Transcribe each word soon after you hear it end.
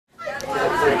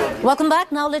Welcome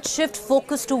back. Now let's shift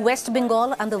focus to West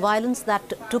Bengal and the violence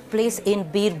that took place in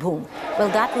Birbhum. Well,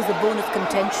 that was the bone of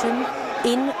contention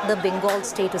in the Bengal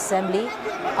State Assembly.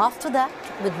 After that,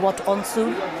 with what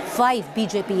ensued, 5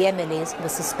 BJP MLAs were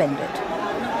suspended.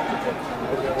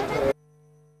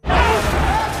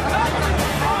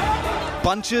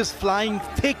 Punches flying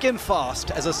thick and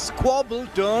fast as a squabble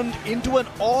turned into an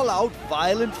all-out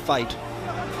violent fight.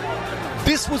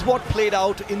 This was what played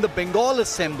out in the Bengal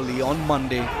Assembly on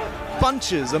Monday.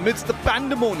 Punches amidst the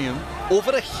pandemonium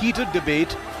over a heated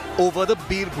debate over the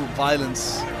Birbhum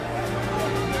violence.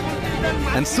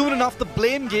 And soon enough, the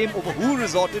blame game over who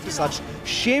resorted to such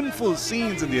shameful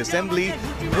scenes in the Assembly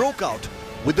broke out,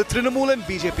 with the Trinamool and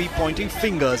BJP pointing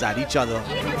fingers at each other.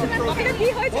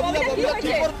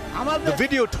 The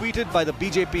video tweeted by the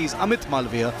BJP's Amit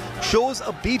Malviya shows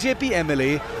a BJP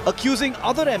MLA accusing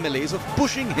other MLAs of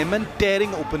pushing him and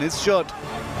tearing open his shirt.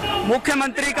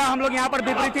 मुख्यमंत्री का हम लोग यहाँ पर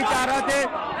विपरीत चाह रहे थे।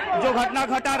 जो घटना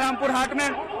घटा रामपुर हाट में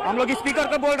हम लोग स्पीकर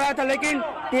को बोल रहा था, लेकिन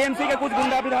टीएमसी के कुछ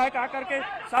गुंडा विधायक आकर के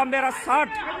सब मेरा शर्ट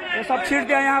ये सब छीट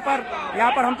दिया। यहाँ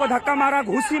पर हमको धक्का मारा,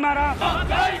 घूसी मारा।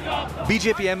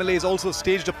 BJP MLAs also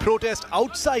staged a protest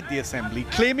outside the assembly,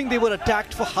 claiming they were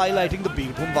attacked for highlighting the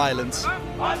Birbhum violence.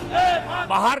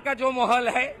 बाहर का जो माहौल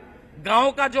है,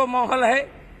 गांव का जो माहौल है,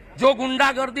 जो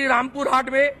गुंडागर्दी रामपुर हाट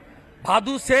में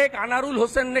भादु शेख अनारुल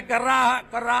हुसैन ने कर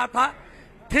रहा था,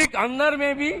 ठीक अंदर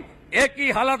में भी एक ही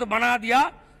हालत बना दिया।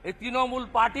 तृणमूल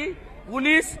पार्टी,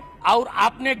 पुलिस और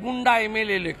आपने गुंडा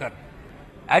एमएलए लेकर।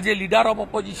 As a leader of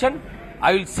opposition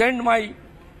I will send my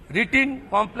written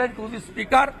complaint to the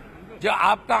speaker. जो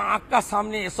आपका आंख का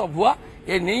सामने ये सब हुआ,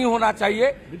 ये नहीं होना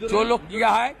चाहिए। जो लोग किया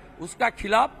है उसका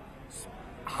खिलाफ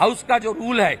हाउस का जो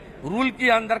रूल है, रूल के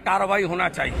अंदर कार्रवाई होना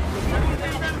चाहिए।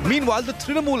 Meanwhile, the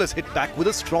Trinamool has hit back with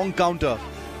a strong counter.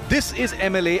 This is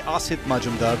MLA Asit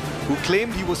Majumdar, who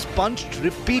claimed he was punched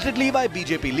repeatedly by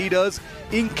BJP leaders,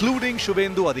 including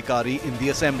Suvendu Adhikari in the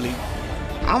assembly.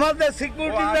 আমাদের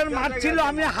সিকিউরিটিদের মারছিল,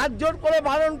 আমি হাত জোর করে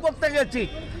বারণ করতে গেছি।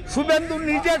 শুভেন্দু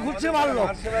নিজে ঘুষি মারলো,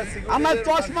 আমার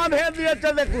চশমা ভেঙে দিয়েছে।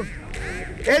 দেখুন,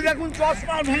 এই দেখুন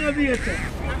চশমা ভেঙে দিয়েছে।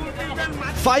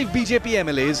 5 BJP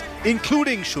MLAs,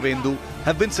 including Suvendu,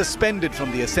 have been suspended from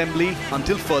the assembly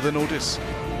until further notice.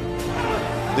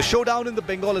 The showdown in the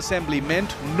Bengal Assembly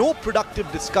meant no productive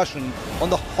discussion on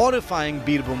the horrifying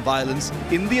Birbhum violence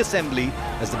in the Assembly,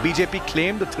 as the BJP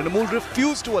claimed the Trinamool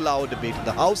refused to allow a debate in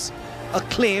the House, a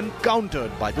claim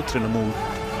countered by the Trinamool.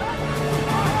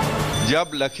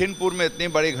 जब लखीमपुर में इतनी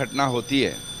बड़ी घटना होती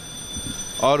है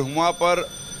और वहाँ पर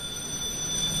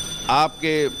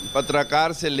आपके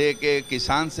पत्रकार से लेके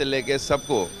किसान से लेके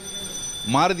सबको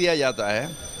मार दिया जाता है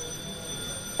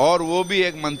और वो भी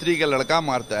एक मंत्री का लड़का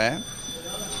मारता है,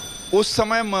 उस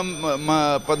समय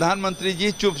प्रधानमंत्री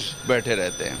जी चुप बैठे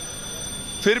रहते हैं।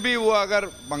 फिर भी वो अगर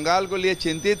बंगाल को लिए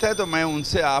चिंतित है तो मैं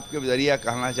उनसे आपके जरिए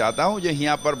कहना चाहता हूँ, जो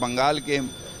यहाँ पर बंगाल के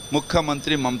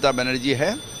मुख्यमंत्री ममता बनर्जी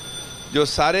है, जो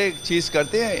सारे चीज़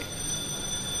करते हैं,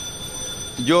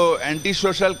 जो एंटी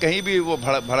सोशल कहीं भी वो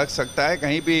भड़क सकता है,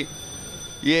 कहीं भी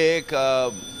ये एक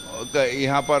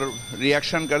यहाँ पर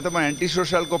रिएक्शन करते हैं, एंटी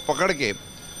सोशल को पकड़ के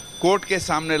कोर्ट के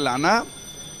सामने लाना,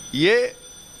 ये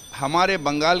हमारे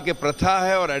बंगाल के प्रथा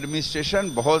है और एडमिनिस्ट्रेशन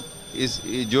बहुत इस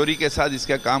जोरी के साथ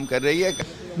इसका काम कर रही है।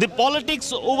 The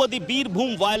politics over the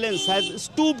Birbhum violence has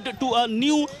stooped to a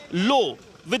new low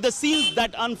with the scenes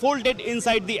that unfolded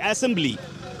inside the assembly.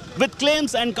 With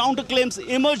claims and counterclaims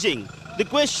emerging, the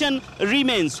question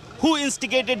remains who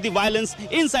instigated the violence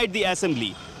inside the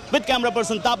assembly. With camera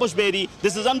person Taposh Beri,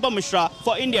 this is Anupam Mishra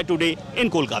for India Today in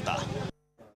Kolkata.